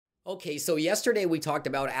Okay, so yesterday we talked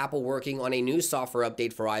about Apple working on a new software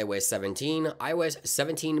update for iOS 17, iOS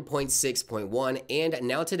 17.6.1, and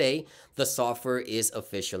now today the software is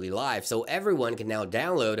officially live. So everyone can now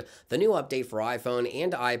download the new update for iPhone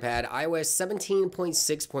and iPad. iOS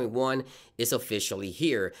 17.6.1 is officially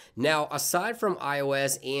here. Now, aside from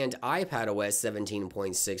iOS and iPadOS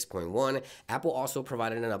 17.6.1, Apple also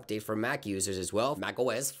provided an update for Mac users as well,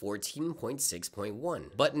 macOS 14.6.1.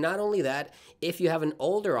 But not only that, if you have an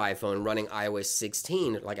older iPhone running iOS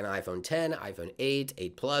 16, like an iPhone 10, iPhone 8,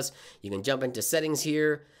 8 Plus, you can jump into settings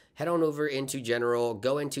here, head on over into general,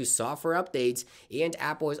 go into software updates, and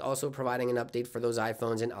Apple is also providing an update for those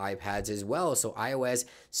iPhones and iPads as well. So iOS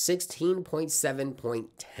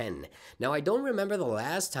 16.7.10. Now, I don't remember the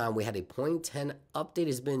last time we had a .10 update.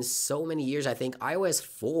 It's been so many years. I think iOS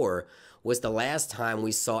 4 was the last time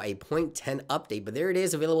we saw a .10 update, but there it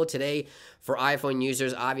is, available today for iPhone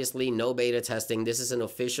users. Obviously, no beta testing. This is an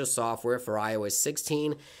official software for iOS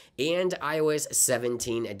 16 and iOS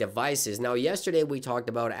 17 devices. Now, yesterday we talked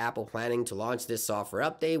about Apple planning to launch this software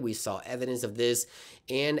update. We saw evidence of this,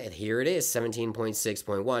 and here it is,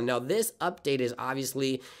 17.6.1. Now, this update is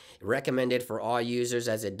obviously recommended for all users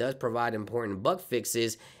as it does provide important bug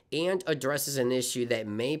fixes and addresses an issue that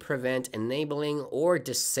may prevent enabling or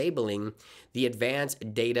disabling the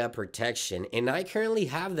advanced data protection. And I currently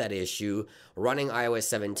have that issue running iOS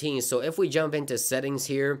 17. So if we jump into settings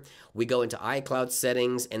here, we go into iCloud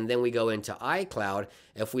settings, and then we go into iCloud.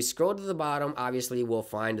 If we scroll to the bottom, obviously we'll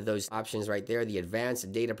find those options right there, the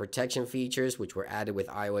advanced data protection features, which were added with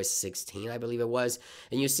iOS 16, I believe it was.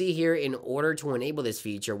 And you see here, in order to enable this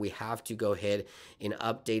feature, we have to go ahead and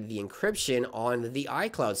update the encryption on the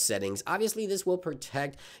iCloud settings. Obviously, this will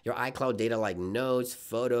protect your iCloud data like notes,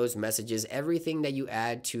 photos, messages, everything that you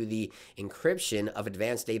add to the encryption of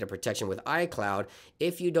advanced data protection with iCloud.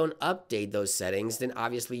 If you don't update those settings, then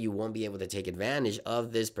obviously you won't be able to take advantage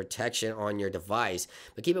of this protection on your device.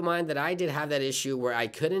 But keep in mind that I did have that issue where I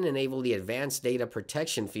couldn't enable the advanced data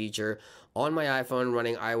protection feature on my iPhone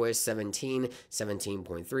running iOS 17,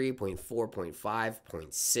 17.3, 0.4, 0.5,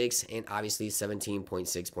 0.6, and obviously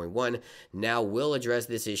 17.6.1. Now we'll address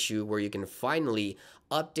this issue where you can finally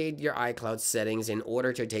update your iCloud settings in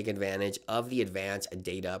order to take advantage of the advanced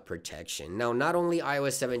data protection. Now, not only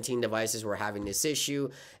iOS 17 devices were having this issue.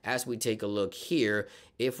 As we take a look here,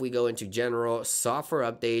 if we go into general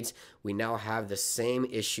software updates, we now have the same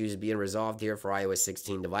issues being resolved here for iOS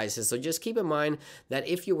 16 devices. So just keep in mind that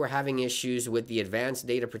if you were having issues with the advanced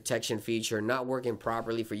data protection feature not working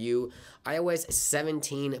properly for you, iOS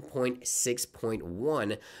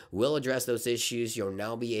 17.6.1 will address those issues. You'll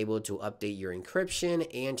now be able to update your encryption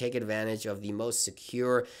and take advantage of the most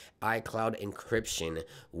secure iCloud encryption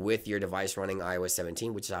with your device running iOS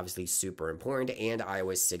 17, which is obviously super important, and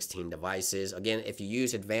iOS 16 devices. Again, if you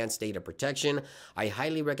use advanced data protection, I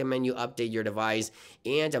highly recommend you update your device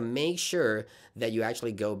and make sure that you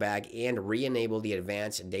actually go back and re-enable the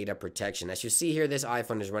advanced data protection. As you see here, this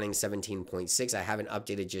iPhone is running 17.6. I haven't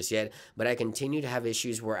updated just yet, but I continue to have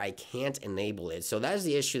issues where I can't enable it. So that is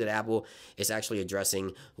the issue that Apple is actually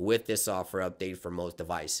addressing with this software update for most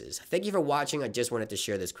devices. Thank you for watching. I just wanted to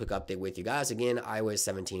share this quick update with you guys. Again, iOS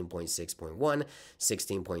 17.6.1,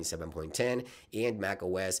 16.7.10, and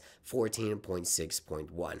macOS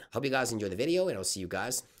 14.6.1. Hope you guys enjoy the video, and I'll see you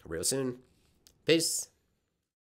guys real soon. Peace.